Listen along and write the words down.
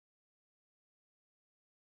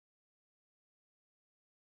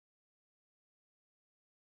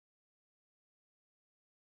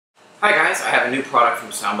Hi guys, I have a new product from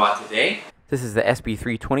SoundBot today. This is the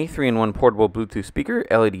SB320 3-in-1 portable Bluetooth speaker,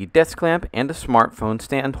 LED desk lamp, and a smartphone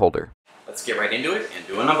stand holder. Let's get right into it and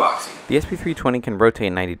do an unboxing. The SB320 can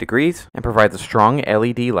rotate 90 degrees and provides a strong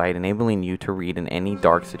LED light enabling you to read in any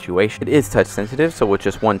dark situation. It is touch sensitive, so with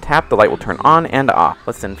just one tap the light will turn on and off.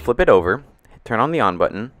 Let's then flip it over, turn on the on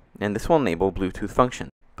button, and this will enable Bluetooth function.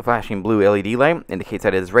 The flashing blue LED light indicates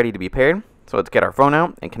that it is ready to be paired, so let's get our phone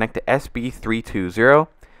out and connect to SB320.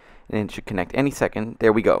 And it should connect any second.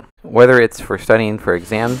 There we go. Whether it's for studying for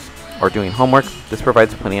exams or doing homework, this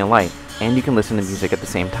provides plenty of light, and you can listen to music at the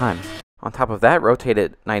same time. On top of that, rotate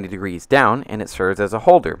it 90 degrees down, and it serves as a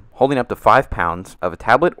holder, holding up to 5 pounds of a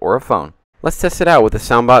tablet or a phone. Let's test it out with a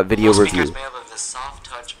SoundBot video review. Speakers made up of this soft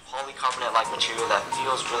touch polycarbonate-like material that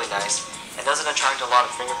feels really nice and doesn't attract a lot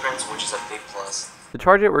of fingerprints, which is a big plus. To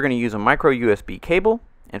charge it, we're going to use a micro USB cable,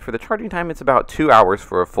 and for the charging time, it's about 2 hours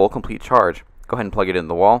for a full complete charge. Go ahead and plug it in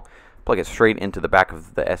the wall. Plug it straight into the back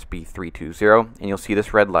of the SB320, and you'll see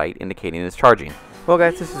this red light indicating it's charging. Well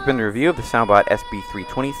guys, this has been the review of the SoundBot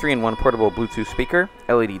SB320 3-in-1 portable Bluetooth speaker,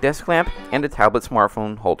 LED desk lamp, and a tablet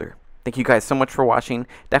smartphone holder. Thank you guys so much for watching.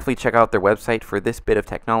 Definitely check out their website for this bit of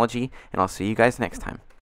technology, and I'll see you guys next time.